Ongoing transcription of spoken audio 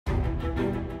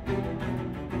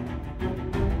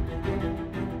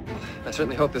I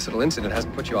certainly hope this little incident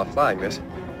hasn't put you off flying, miss.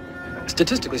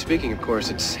 Statistically speaking, of course,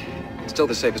 it's still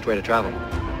the safest way to travel.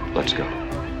 Let's go.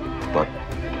 But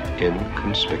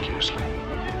inconspicuously.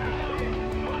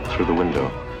 Through the window.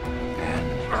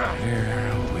 And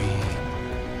here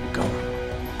we go.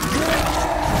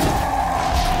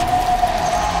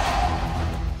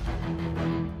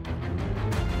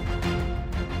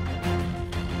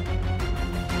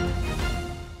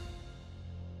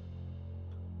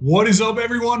 What is up,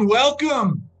 everyone?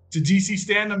 Welcome to DC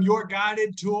Standom, your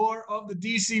guided tour of the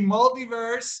DC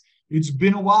multiverse. It's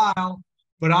been a while,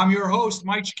 but I'm your host,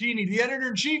 Mike Cicchini, the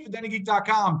editor-in-chief of Den of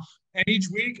Geek.com. And each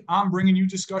week, I'm bringing you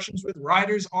discussions with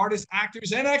writers, artists,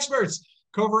 actors, and experts,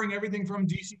 covering everything from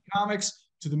DC Comics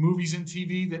to the movies and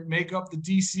TV that make up the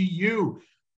DCU.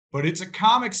 But it's a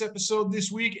comics episode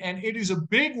this week, and it is a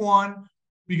big one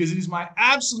because it is my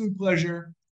absolute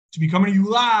pleasure to be coming to you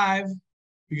live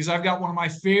because I've got one of my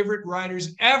favorite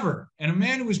writers ever, and a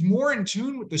man who is more in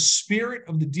tune with the spirit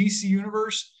of the DC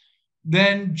universe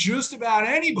than just about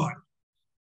anybody.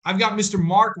 I've got Mr.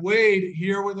 Mark Waid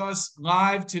here with us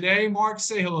live today. Mark,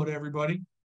 say hello to everybody.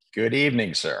 Good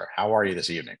evening, sir. How are you this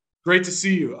evening? Great to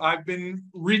see you. I've been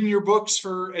reading your books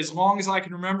for as long as I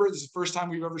can remember. This is the first time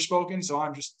we've ever spoken, so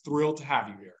I'm just thrilled to have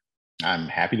you here. I'm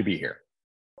happy to be here.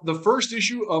 The first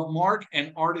issue of Mark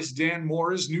and artist Dan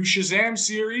Mora's new Shazam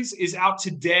series is out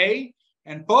today.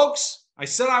 And folks, I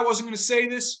said I wasn't going to say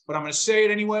this, but I'm going to say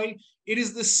it anyway. It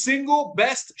is the single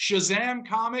best Shazam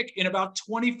comic in about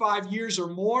 25 years or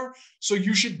more, so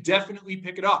you should definitely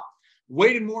pick it up.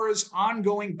 Waid and Mora's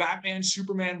ongoing Batman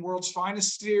Superman World's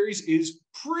Finest series is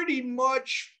pretty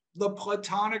much the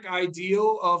platonic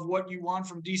ideal of what you want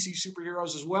from DC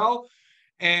superheroes as well.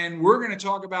 And we're going to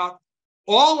talk about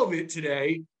all of it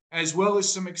today, as well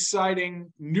as some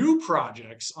exciting new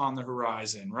projects on the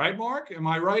horizon. Right, Mark? Am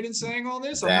I right in saying all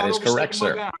this? That is correct,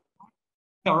 sir.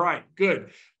 All right,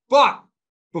 good. But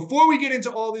before we get into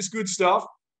all this good stuff,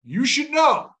 you should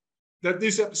know that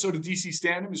this episode of DC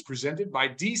Standom is presented by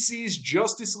DC's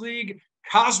Justice League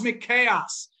Cosmic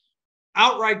Chaos.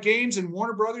 Outright Games and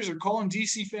Warner Brothers are calling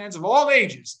DC fans of all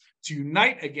ages to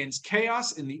unite against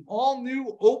chaos in the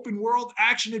all-new open-world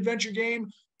action-adventure game,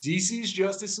 DC's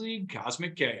Justice League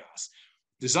Cosmic Chaos.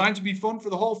 Designed to be fun for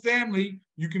the whole family,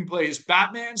 you can play as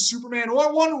Batman, Superman,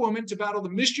 or Wonder Woman to battle the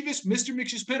mischievous Mr.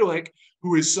 Mxyzptlk,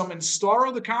 who has summoned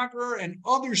Starro the Conqueror and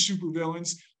other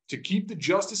supervillains to keep the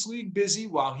Justice League busy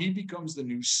while he becomes the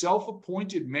new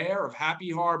self-appointed mayor of Happy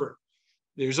Harbor.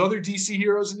 There's other DC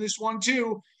heroes in this one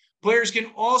too. Players can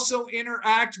also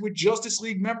interact with Justice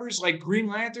League members like Green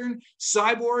Lantern,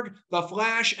 Cyborg, The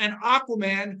Flash, and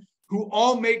Aquaman, who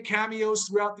all make cameos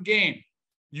throughout the game.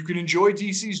 You can enjoy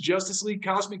DC's Justice League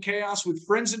Cosmic Chaos with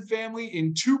friends and family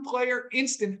in two-player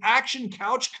instant action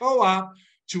couch co-op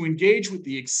to engage with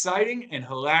the exciting and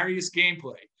hilarious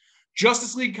gameplay.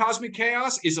 Justice League Cosmic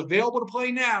Chaos is available to play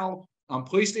now on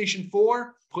PlayStation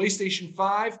 4, PlayStation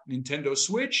 5, Nintendo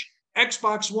Switch,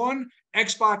 Xbox One,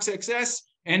 Xbox XS,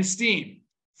 and Steam.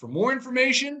 For more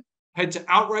information, head to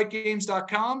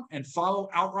outrightgames.com and follow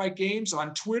Outright Games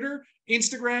on Twitter,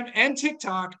 Instagram, and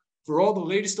TikTok for all the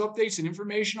latest updates and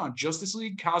information on Justice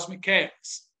League Cosmic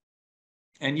Chaos.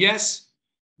 And yes,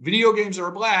 video games are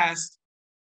a blast,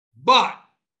 but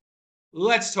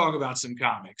let's talk about some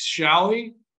comics, shall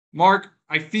we? Mark,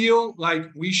 I feel like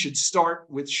we should start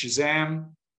with Shazam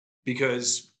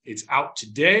because it's out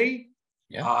today.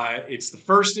 Yeah. It's the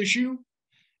first issue,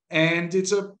 and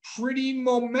it's a pretty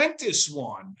momentous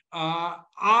one.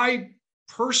 I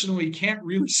personally can't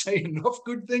really say enough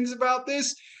good things about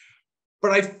this,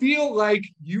 but I feel like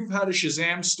you've had a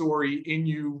Shazam story in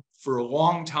you for a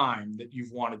long time that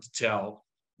you've wanted to tell.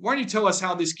 Why don't you tell us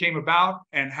how this came about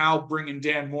and how bringing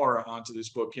Dan Mora onto this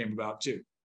book came about too?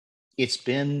 It's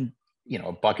been,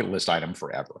 a bucket list item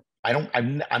forever.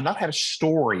 I've not had a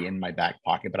story in my back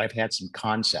pocket, but I've had some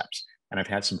concepts and I've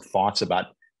had some thoughts about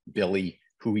Billy,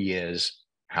 who he is,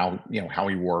 how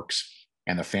he works,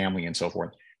 and the family and so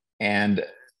forth. And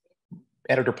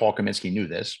editor Paul Kaminsky knew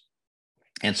this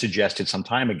and suggested some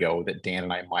time ago that Dan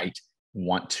and I might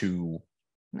want to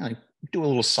do a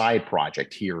little side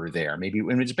project here or there. Maybe,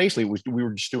 and it's basically, we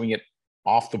were just doing it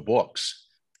off the books.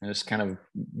 And it's kind of,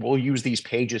 we'll use these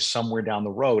pages somewhere down the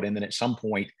road. And then at some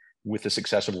point, with the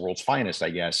success of World's Finest,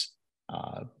 I guess,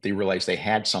 they realized they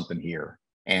had something here.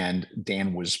 And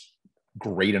Dan was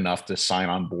great enough to sign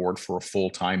on board for a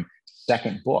full-time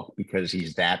second book because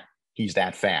he's that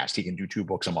fast. He can do 2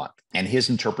 books a month. And his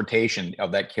interpretation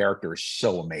of that character is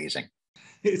so amazing.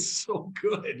 It's so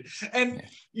good. And,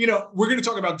 we're going to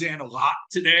talk about Dan a lot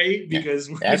today because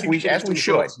as we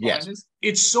should. Yes.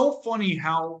 It's so funny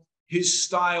how his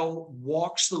style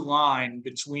walks the line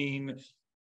between,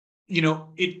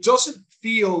 it doesn't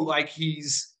feel like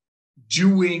he's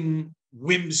doing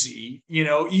whimsy,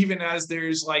 even as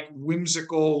there's like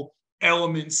whimsical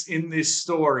elements in this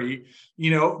story,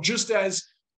 just as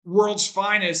World's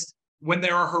Finest, when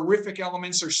there are horrific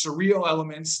elements or surreal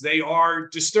elements, they are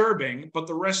disturbing, but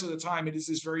the rest of the time it is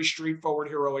this very straightforward,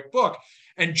 heroic book.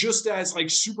 And just as like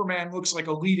Superman looks like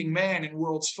a leading man in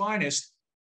World's Finest,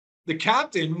 the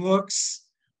Captain looks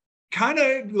kind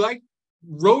of like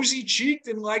rosy cheeked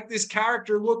and like this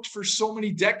character looked for so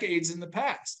many decades in the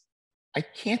past. I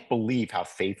can't believe how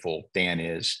faithful Dan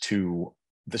is to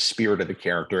the spirit of the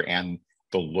character and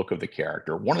the look of the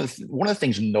character. One of the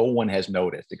things no one has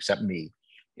noticed except me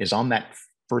is on that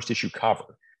first issue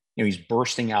cover, he's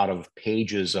bursting out of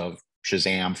pages of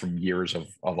Shazam from years of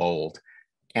old.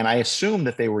 And I assumed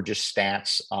that they were just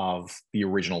stats of the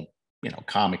original,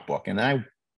 comic book. And then I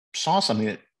saw something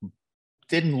that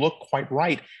didn't look quite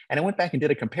right. And I went back and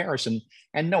did a comparison,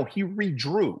 and no, he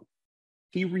redrew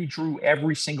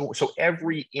every single, so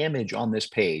every image on this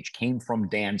page came from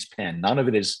Dan's pen. None of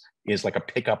it is like a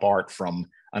pickup art from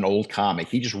an old comic.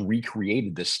 He just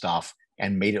recreated this stuff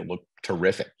and made it look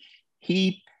terrific.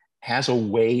 He has a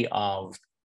way of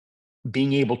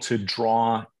being able to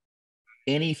draw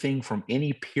anything from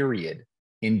any period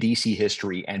in DC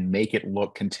history and make it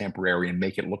look contemporary and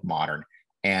make it look modern.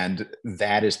 And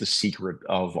that is the secret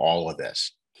of all of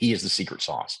this. He is the secret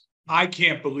sauce. I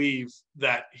can't believe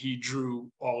that he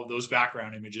drew all of those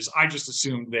background images. I just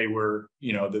assumed they were,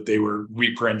 that they were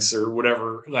reprints or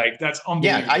whatever. Like, that's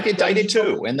unbelievable. Yeah, I did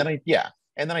too. And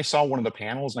then I saw one of the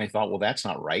panels and I thought, well, that's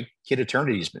not right. Kid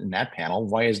Eternity's in that panel.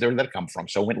 Why is there that come from?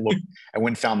 So I went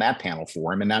and found that panel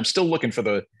for him. And I'm still looking for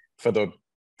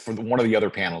one of the other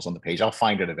panels on the page. I'll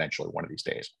find it eventually one of these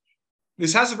days.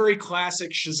 This has a very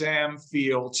classic Shazam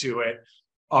feel to it.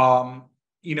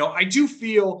 I do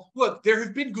feel, look, there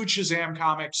have been good Shazam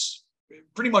comics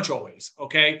pretty much always,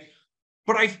 okay?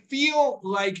 But I feel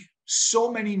like so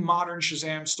many modern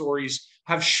Shazam stories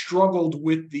have struggled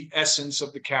with the essence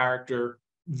of the character.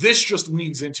 This just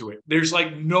leans into it. There's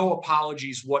like no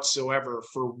apologies whatsoever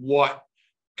for what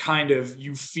kind of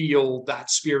you feel that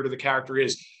spirit of the character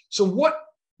is. So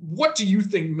what do you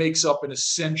think makes up an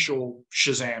essential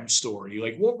Shazam story?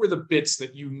 Like, what were the bits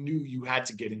that you knew you had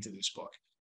to get into this book?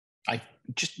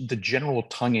 Just the general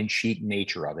tongue-in-cheek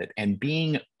nature of it and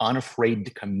being unafraid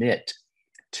to commit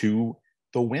to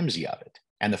the whimsy of it.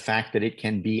 And the fact that it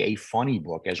can be a funny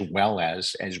book as well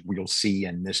as we'll see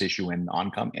in this issue and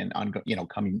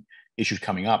coming issues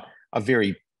coming up, a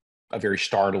very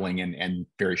startling and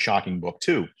very shocking book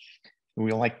too.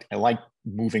 I like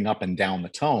moving up and down the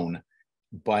tone,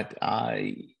 but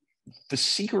the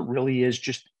secret really is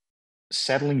just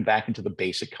settling back into the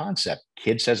basic concept.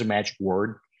 Kid says a magic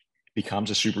word,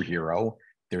 becomes a superhero.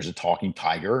 There's a talking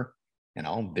tiger,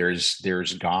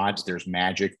 there's gods, there's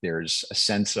magic, there's a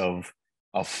sense of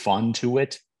fun to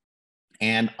it.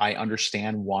 And I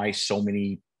understand why so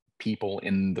many people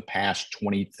in the past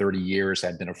 20, 30 years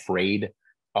have been afraid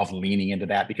of leaning into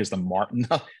that, because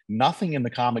nothing in the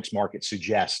comics market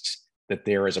suggests that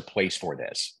there is a place for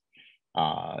this.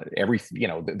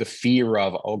 The fear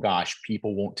of, oh gosh,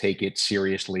 people won't take it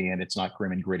seriously and it's not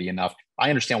grim and gritty enough. I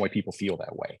understand why people feel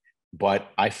that way, but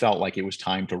I felt like it was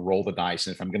time to roll the dice.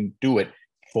 And if I'm going to do it,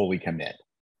 fully commit.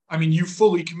 I mean, you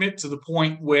fully commit to the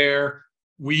point where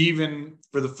we even,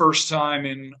 for the first time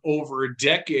in over a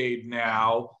decade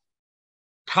now,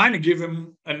 kind of give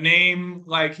him a name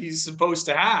like he's supposed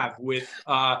to have with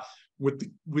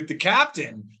the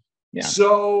Captain. Yeah.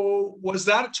 So was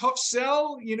that a tough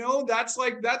sell? That's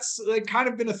kind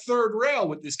of been a third rail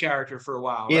with this character for a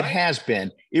while. Right? It has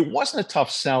been. It wasn't a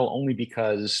tough sell only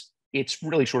because it's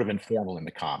really sort of informal in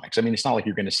the comics. I mean, it's not like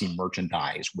you're going to see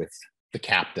merchandise with the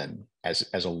Captain as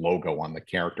a logo on the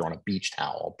character on a beach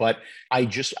towel. But I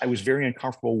was very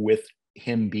uncomfortable with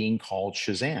him being called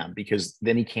Shazam, because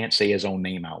then he can't say his own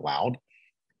name out loud.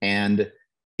 And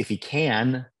if he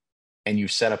can, and you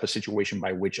set up a situation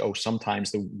by which,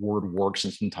 sometimes the word works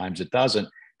and sometimes it doesn't,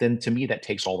 then to me, that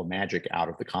takes all the magic out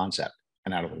of the concept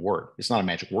and out of the word. It's not a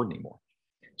magic word anymore.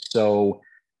 So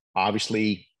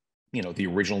obviously, the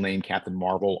original name, Captain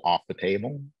Marvel, off the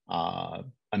table.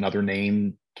 Another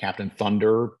name, Captain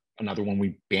Thunder, another one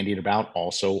we bandied about,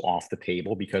 also off the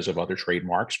table because of other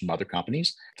trademarks from other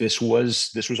companies. This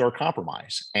was our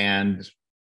compromise. And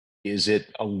is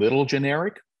it a little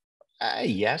generic?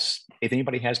 Yes. If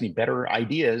anybody has any better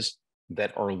ideas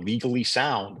that are legally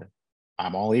sound,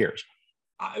 I'm all ears.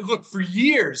 Look, for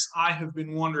years, I have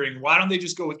been wondering, why don't they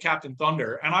just go with Captain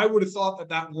Thunder? And I would have thought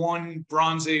that one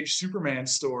Bronze Age Superman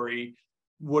story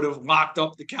would have locked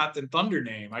up the Captain Thunder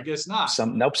name. I guess not.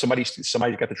 Nope. Somebody's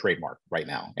got the trademark right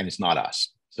now, and it's not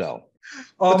us. So,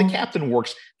 but the captain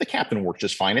works. The captain works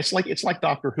just fine. It's like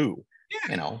Doctor Who.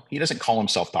 Yeah. You know, he doesn't call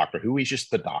himself Doctor Who. He's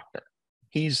just the Doctor.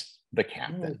 He's the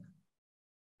captain,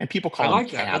 and people call him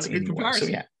Cap. That's a good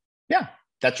comparison. So yeah.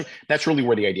 That's really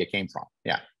where the idea came from.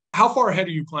 Yeah. How far ahead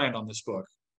are you planned on this book?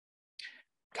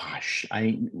 Gosh,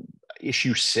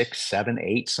 issue 6, 7,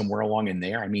 8, somewhere along in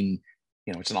there. I mean,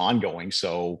 you know, it's an ongoing,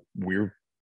 so we're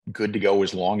good to go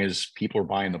as long as people are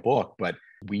buying the book. But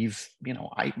we've, you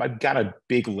know, I've got a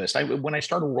big list. When I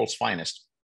started World's Finest,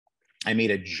 I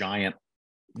made a giant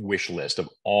wish list of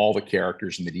all the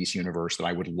characters in the DC universe that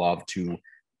I would love to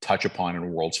touch upon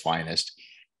in World's Finest.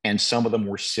 And some of them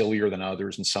were sillier than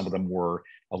others, and some of them were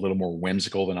a little more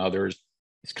whimsical than others.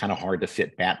 It's kind of hard to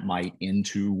fit Batmite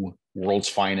into World's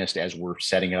Finest as we're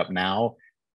setting it up now.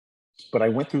 But I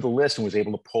went through the list and was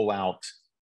able to pull out,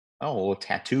 a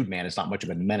tattooed man is not much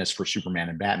of a menace for Superman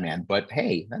and Batman, but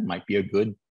hey, that might be a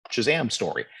good Shazam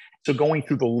story. So going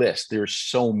through the list, there's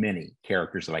so many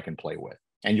characters that I can play with,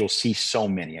 and you'll see so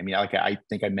many. I mean, like I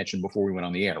think I mentioned before we went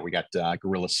on the air, we got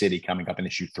Gorilla City coming up in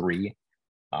issue 3.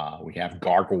 We have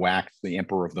Gargowax, the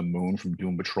Emperor of the Moon from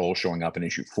Doom Patrol, showing up in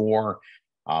issue 4.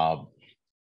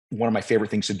 One of my favorite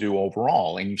things to do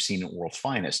overall, and you've seen it at World's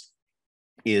Finest,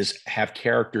 is have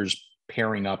characters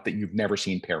pairing up that you've never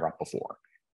seen pair up before,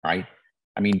 right?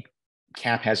 I mean,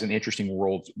 Cap has an interesting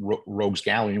rogues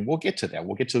gallery, and we'll get to that.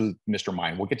 We'll get to Mr.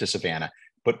 Mind. We'll get to Savannah.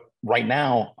 But right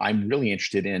now, I'm really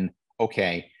interested in,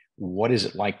 okay, what is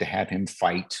it like to have him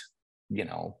fight, you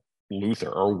know, Luther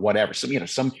or whatever? So, you know,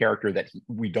 some character that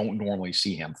we don't normally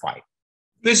see him fight.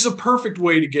 This is a perfect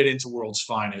way to get into World's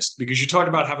Finest, because you talked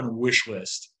about having a wish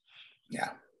list.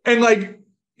 Yeah. And like,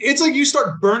 it's like you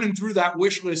start burning through that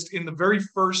wish list in the very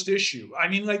first issue. I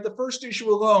mean, like the first issue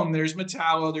alone, there's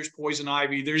Metallo, there's Poison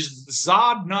Ivy, there's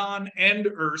Zod-Non and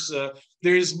Ursa,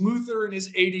 there's Luther in his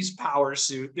 80s power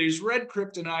suit, there's Red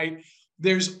Kryptonite,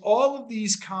 there's all of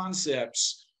these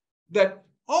concepts that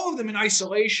all of them in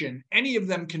isolation, any of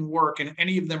them can work and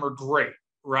any of them are great,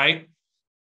 right?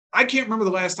 I can't remember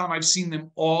the last time I've seen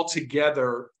them all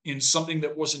together in something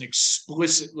that wasn't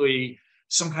explicitly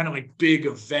some kind of like big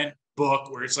event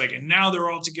book where it's like, and now they're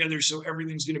all together, so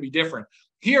everything's going to be different.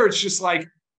 Here, it's just like,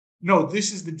 no,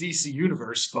 this is the DC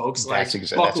universe, folks. That's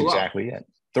exactly it.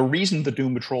 The reason the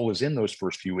Doom Patrol is in those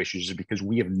first few issues is because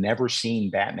we have never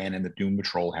seen Batman and the Doom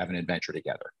Patrol have an adventure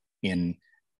together in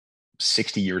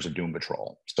 60 years of Doom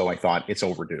Patrol. So I thought it's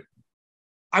overdue.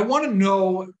 I want to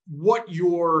know what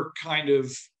your kind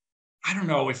of, I don't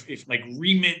know if like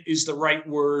remit is the right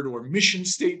word or mission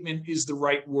statement is the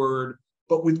right word,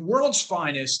 but with World's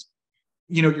Finest,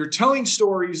 you know, you're telling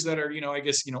stories that are, you know, I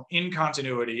guess, you know, in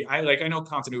continuity. I know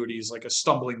continuity is like a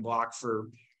stumbling block for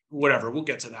whatever. We'll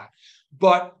get to that.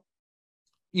 But,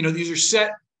 you know, these are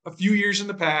set a few years in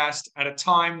the past at a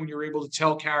time when you're able to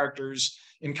tell characters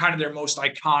in kind of their most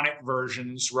iconic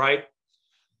versions, right?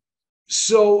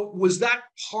 So was that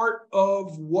part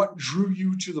of what drew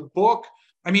you to the book?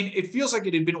 I mean, it feels like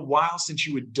it had been a while since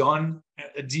you had done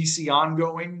a DC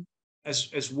ongoing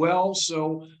as well.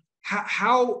 So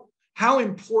how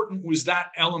important was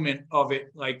that element of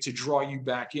it, like, to draw you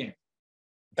back in?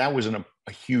 That was a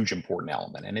huge important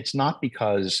element. And it's not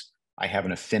because I have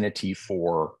an affinity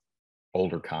for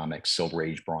older comics, Silver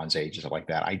Age, Bronze Age, stuff like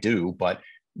that. I do, but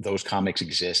those comics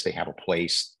exist. They have a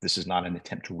place. This is not an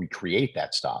attempt to recreate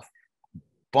that stuff.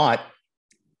 But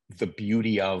the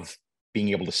beauty of being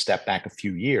able to step back a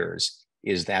few years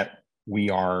is that we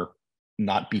are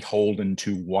not beholden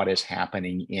to what is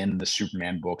happening in the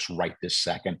Superman books right this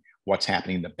second, what's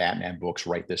happening in the Batman books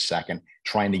right this second,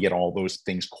 trying to get all those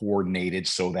things coordinated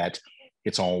so that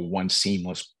it's all one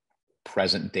seamless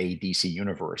present day DC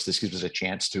universe. This gives us a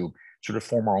chance to sort of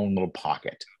form our own little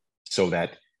pocket so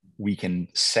that we can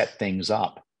set things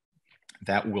up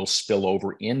that will spill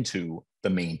over into the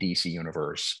main DC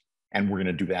universe. And we're going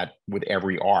to do that with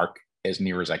every arc as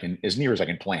near as I can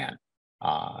plan,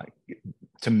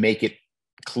 to make it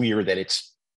clear that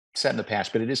it's set in the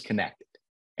past, but it is connected.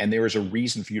 And there is a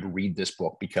reason for you to read this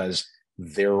book, because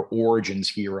there are origins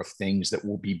here of things that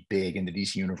will be big in the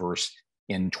DC universe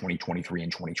in 2023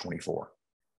 and 2024.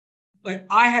 Like,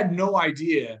 I had no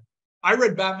idea. I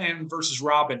read Batman versus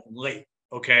Robin late.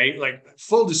 Okay. Like,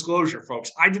 full disclosure,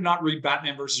 folks, I did not read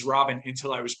Batman versus Robin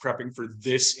until I was prepping for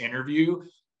this interview.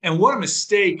 And what a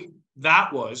mistake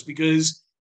that was, because,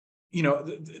 you know,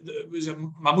 was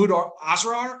Mahmoud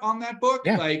Asrar on that book.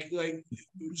 Yeah. Like it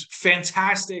was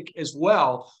fantastic as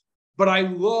well. But I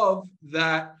love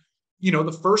that, you know,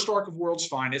 the first arc of World's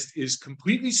Finest is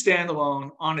completely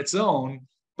standalone on its own.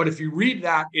 But if you read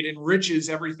that, it enriches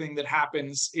everything that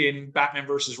happens in Batman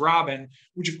versus Robin,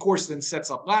 which of course then sets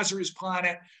up Lazarus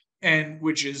Planet, and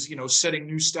which is, you know, setting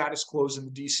new status quos in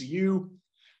the DCU.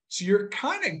 So you're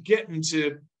kind of getting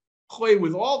to play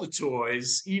with all the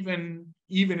toys, even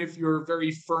if you're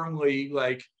very firmly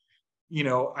like, you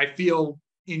know, I feel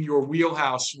in your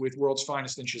wheelhouse with World's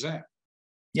Finest and Shazam.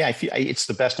 Yeah, I feel it's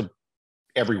the best of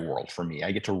every world for me.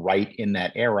 I get to write in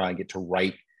that era. I get to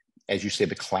write, as you say,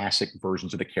 the classic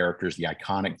versions of the characters, the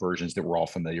iconic versions that we're all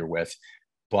familiar with.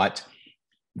 But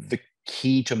the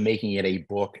key to making it a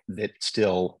book that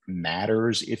still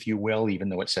matters, if you will, even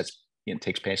though it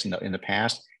takes place in the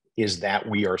past, is that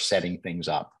we are setting things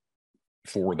up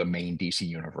for the main DC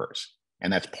universe.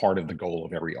 And that's part of the goal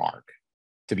of every arc,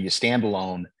 to be a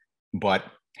standalone, but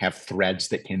have threads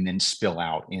that can then spill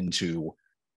out into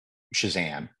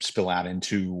Shazam, spill out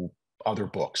into other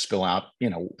books, spill out, you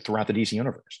know, throughout the DC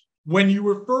universe. When you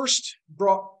were first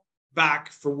brought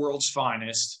back for World's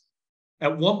Finest,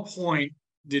 at one point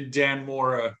did Dan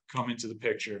Mora come into the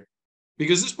picture?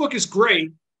 Because this book is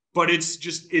great, but it's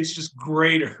just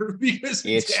greater because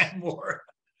it's Dan Mora.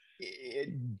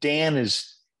 Dan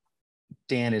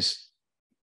is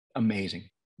amazing.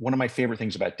 One of my favorite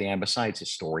things about Dan, besides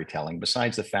his storytelling,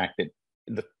 besides the fact that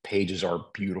the pages are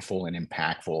beautiful and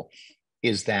impactful,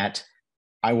 is that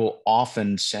I will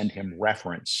often send him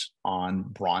reference on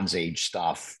Bronze Age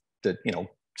stuff, that, you know,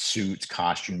 suits,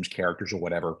 costumes, characters, or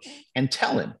whatever, and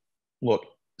tell him, look,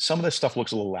 some of this stuff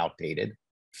looks a little outdated.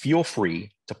 Feel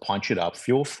free to punch it up.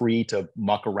 Feel free to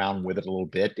muck around with it a little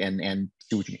bit and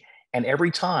do what you need. And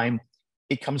every time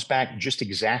it comes back just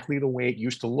exactly the way it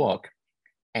used to look,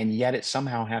 and yet it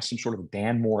somehow has some sort of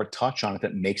Dan Mora touch on it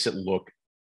that makes it look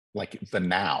like the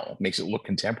now, makes it look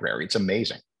contemporary. It's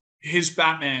amazing. His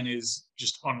Batman is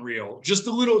just unreal. Just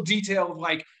the little detail of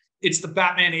like, it's the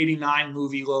Batman 89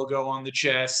 movie logo on the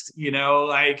chest, you know,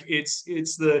 like it's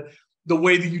the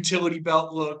way the utility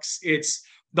belt looks. It's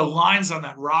the lines on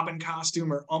that Robin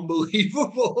costume are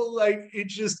unbelievable. Like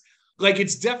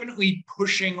it's definitely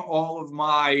pushing all of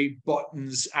my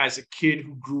buttons as a kid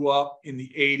who grew up in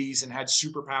the 80s and had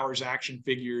superpowers action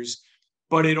figures,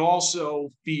 but it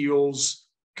also feels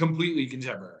completely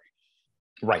contemporary.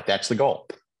 Right. That's the goal.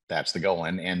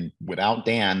 And without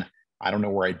Dan, I don't know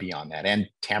where I'd be on that. And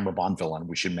Tamara Bonvillain,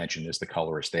 we should mention, is the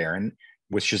colorist there. And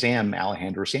with Shazam,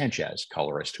 Alejandro Sanchez,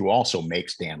 colorist, who also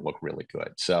makes Dan look really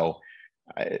good. So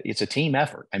it's a team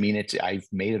effort. I mean, I've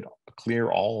made it clear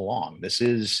all along. This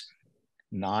is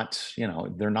not, you know,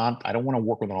 I don't want to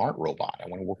work with an art robot. I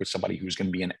want to work with somebody who's going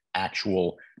to be an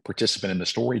actual participant in the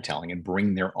storytelling and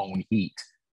bring their own heat.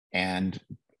 And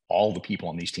all the people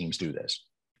on these teams do this.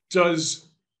 Does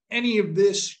any of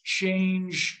this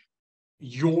change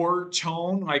your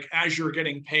tone? Like, as you're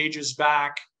getting pages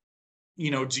back,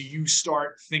 you know, do you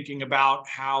start thinking about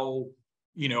how,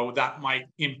 you know, that might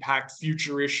impact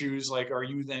future issues? Like, are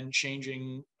you then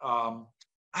changing, I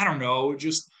don't know,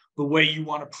 just the way you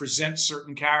want to present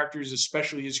certain characters,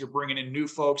 especially as you're bringing in new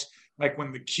folks, like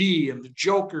when the Key and the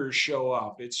Joker show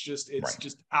up? It's just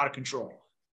out of control.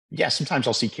 Yeah, sometimes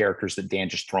I'll see characters that Dan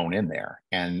just thrown in there,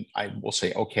 and I will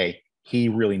say, okay, he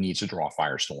really needs to draw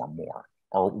Firestorm more,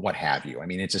 or what have you. I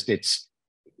mean, it's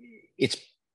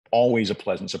always a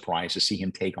pleasant surprise to see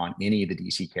him take on any of the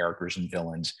DC characters and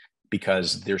villains,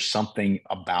 because there's something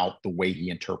about the way he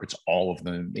interprets all of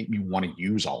them that you want to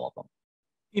use all of them.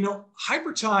 You know,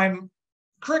 Hyper Time,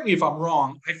 correct me if I'm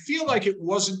wrong, I feel like it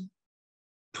wasn't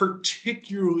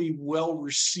particularly well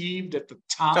received at the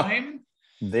time.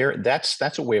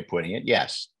 That's a way of putting it.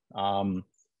 Yes. But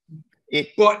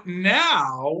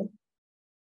now,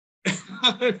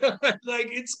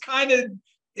 like, its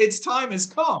time has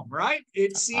come, right?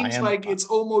 It seems like it's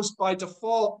almost by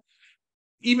default,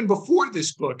 even before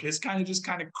this book, has kind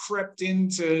of crept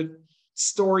into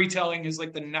storytelling as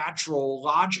like the natural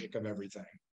logic of everything.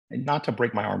 And not to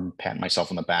break my arm and pat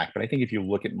myself on the back, but I think if you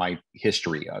look at my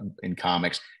history in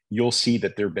comics, you'll see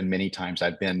that there have been many times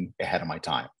I've been ahead of my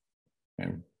time,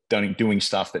 doing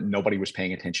stuff that nobody was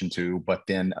paying attention to, but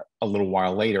then a little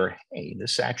while later, hey,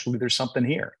 there's something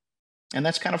here. And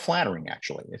that's kind of flattering,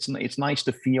 actually. It's nice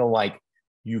to feel like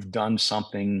you've done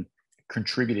something,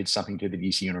 contributed something to the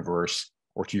DC universe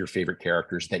or to your favorite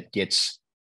characters that gets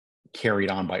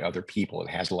carried on by other people. It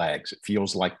has legs. It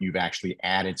feels like you've actually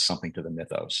added something to the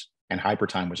mythos. And Hyper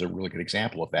Time was a really good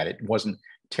example of that. It wasn't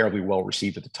terribly well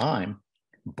received at the time,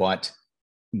 but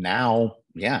now,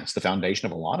 yeah, it's the foundation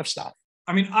of a lot of stuff.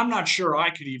 I mean, I'm not sure I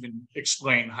could even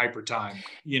explain Hyper Time,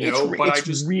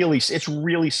 it's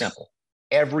really simple.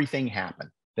 Everything happened.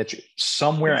 That's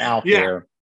somewhere out there.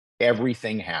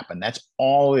 Everything happened. That's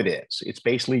all it is. It's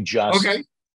basically just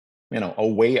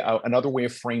another way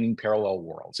of framing parallel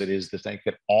worlds. It is the thing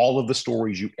that all of the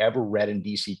stories you ever read in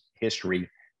DC history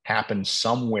happened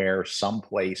somewhere,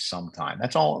 someplace, sometime.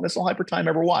 That's all Hyper Time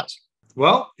ever was.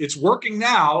 Well, it's working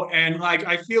now. And like,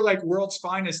 I feel like World's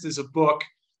Finest is a book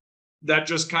that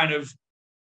just kind of,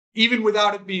 even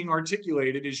without it being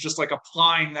articulated, is just like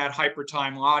applying that hyper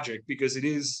time logic, because it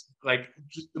is like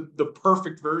just the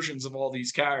perfect versions of all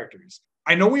these characters.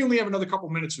 I know we only have another couple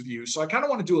minutes with you, so I kind of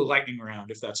want to do a lightning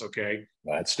round, if that's okay.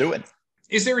 Let's do it.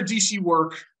 Is there a DC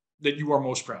work that you are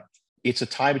most proud of? It's a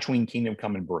tie between Kingdom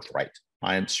Come and Birthright.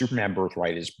 Superman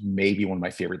Birthright is maybe one of my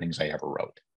favorite things I ever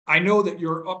wrote. I know that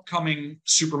your upcoming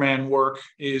Superman work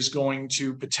is going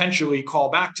to potentially call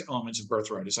back to elements of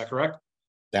Birthright. Is that correct?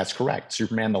 That's correct.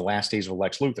 Superman, The Last Days of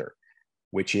Lex Luthor,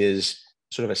 which is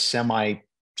sort of a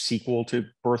semi-sequel to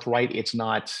Birthright. It's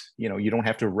not, you don't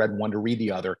have to have read one to read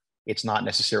the other. It's not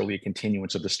necessarily a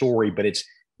continuance of the story, but it's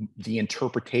the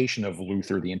interpretation of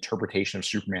Luthor, the interpretation of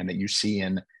Superman that you see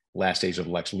in Last Days of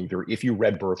Lex Luthor. If you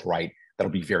read Birthright,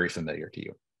 that'll be very familiar to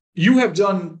you. You have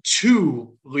done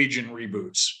 2 Legion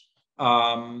reboots,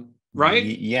 right?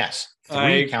 Yes.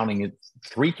 3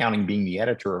 counting being the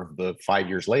editor of the 5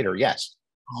 years later. Yes.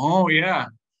 Oh, yeah.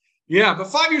 Yeah, but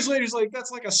 5 years later is like,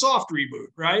 that's like a soft reboot,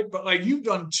 right? But like, you've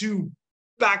done 2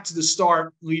 back to the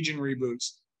start Legion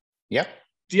reboots. Yep.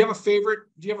 Do you have a favorite?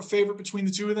 Do you have a favorite between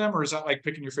the 2 of them, or is that like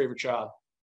picking your favorite child?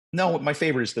 No, my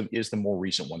favorite is the more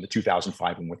recent one, the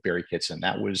 2005 one with Barry Kitson.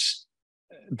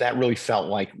 That really felt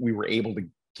like we were able to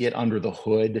get under the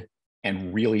hood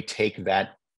and really take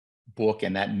that book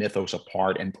and that mythos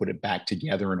apart and put it back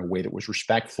together in a way that was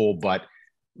respectful, but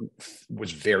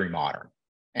was very modern.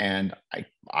 And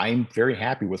I'm very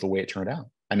happy with the way it turned out.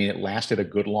 I mean, it lasted a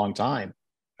good long time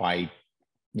by,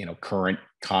 current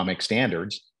comic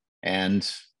standards. And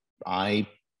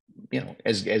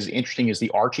as interesting as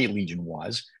the Archie Legion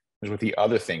was what the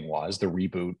other thing was, the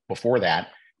reboot before that,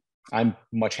 I'm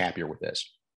much happier with this.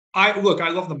 I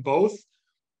love them both.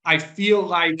 I feel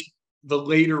like the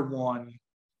later one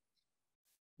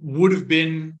would have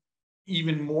been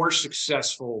even more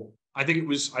successful.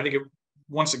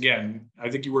 Once again, I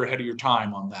think you were ahead of your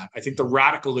time on that. I think the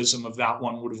radicalism of that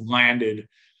one would have landed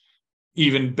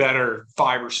even better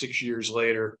 5 or 6 years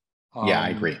later. Yeah, I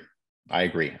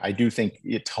agree. I do think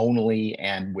it tonally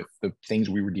and with the things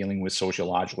we were dealing with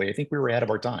sociologically, I think we were ahead of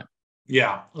our time.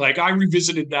 Yeah. Like I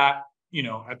revisited that,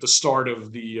 at the start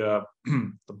of the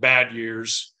bad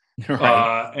years.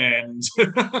 Right. And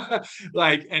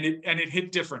it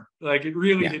hit different. Like it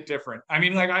really hit different. I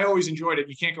mean, like I always enjoyed it.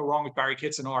 You can't go wrong with Barry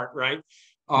Kitson art, right?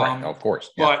 Right, of course.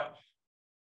 Yeah. But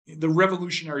the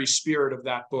revolutionary spirit of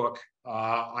that book,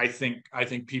 I think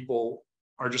people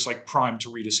are just like primed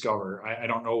to rediscover. I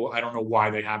don't know why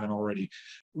they haven't already.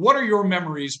 What are your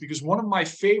memories? Because one of my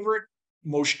favorite,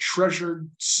 most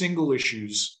treasured single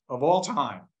issues of all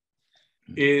time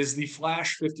is the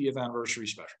Flash 50th anniversary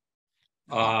special.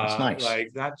 That's nice.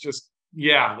 Like that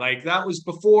that was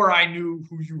before I knew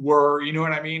who you were. You know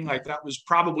what I mean? Like that was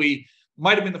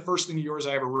might have been the first thing of yours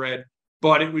I ever read,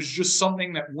 but it was just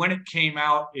something that when it came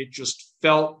out, it just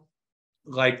felt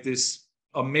like this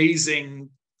amazing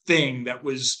thing that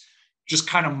was just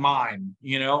kind of mine,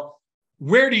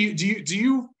 Where do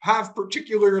you have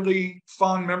particularly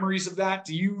fond memories of that?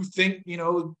 Do you think,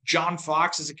 John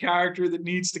Fox is a character that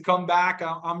needs to come back?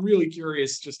 I'm really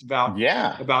curious just about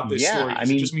this story. I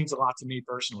mean, it just means a lot to me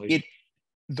personally.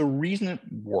 The reason it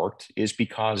worked is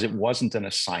because it wasn't an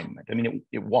assignment. I mean,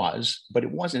 it was, but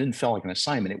it didn't feel like an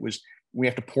assignment. It was, we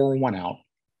have to pour one out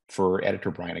for editor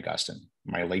Brian Augustyn,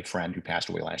 my late friend who passed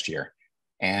away last year.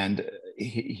 And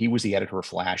he was the editor of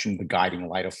Flash and the guiding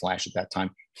light of Flash at that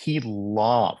time. He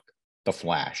loved the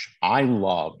Flash. I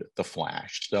loved the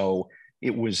Flash. So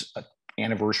it was an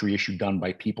anniversary issue done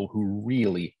by people who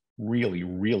really, really,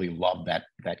 really loved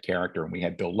that character. And we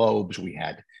had Bill Loebs, we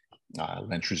had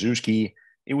Len Trzewski.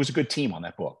 It was a good team on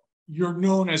that book. You're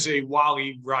known as a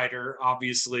Wally writer,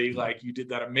 obviously. Like you did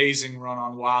that amazing run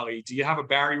on Wally. Do you have a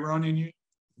Barry run in you?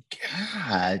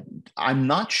 God, I'm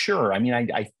not sure. I mean,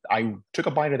 I took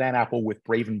a bite of that apple with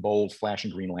Brave and Bold, Flash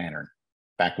and Green Lantern,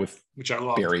 back with which I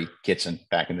love. Barry Kitson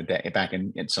back in the day, back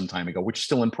in some time ago, which is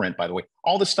still in print, by the way.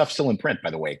 All this stuff's still in print,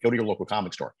 by the way. Go to your local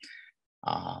comic store.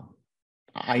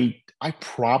 I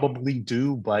probably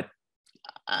do, but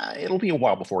it'll be a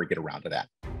while before I get around to that.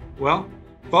 Well,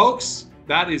 folks,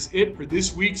 that is it for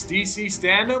this week's DC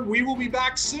Standom. We will be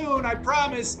back soon, I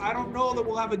promise. I don't know that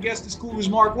we'll have a guest as cool as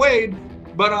Mark Waid,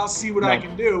 but I'll see what I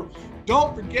can do.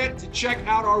 Don't forget to check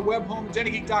out our web home at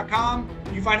denofgeek.com.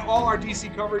 You can find all our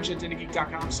DC coverage at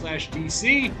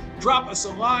denofgeek.com/DC. Drop us a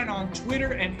line on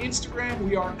Twitter and Instagram.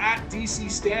 We are at DC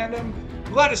Standom.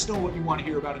 Let us know what you want to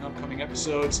hear about in upcoming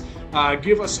episodes.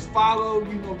 Give us a follow.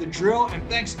 You know the drill. And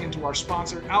thanks again to our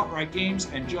sponsor, Outright Games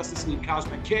and Justice League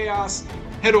Cosmic Chaos.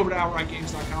 Head over to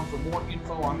outrightgames.com for more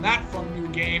info on that fun new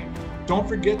game. Don't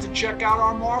forget to check out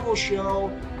our Marvel show.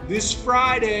 This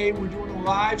Friday, we're doing a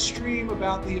live stream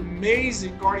about the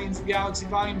amazing Guardians of the Galaxy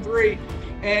Volume 3.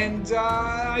 And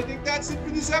I think that's it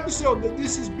for this episode.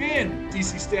 This has been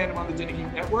DC Standom on the Den of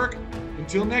Geek Network.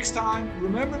 Until next time,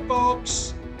 remember,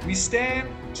 folks, we stand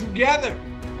together.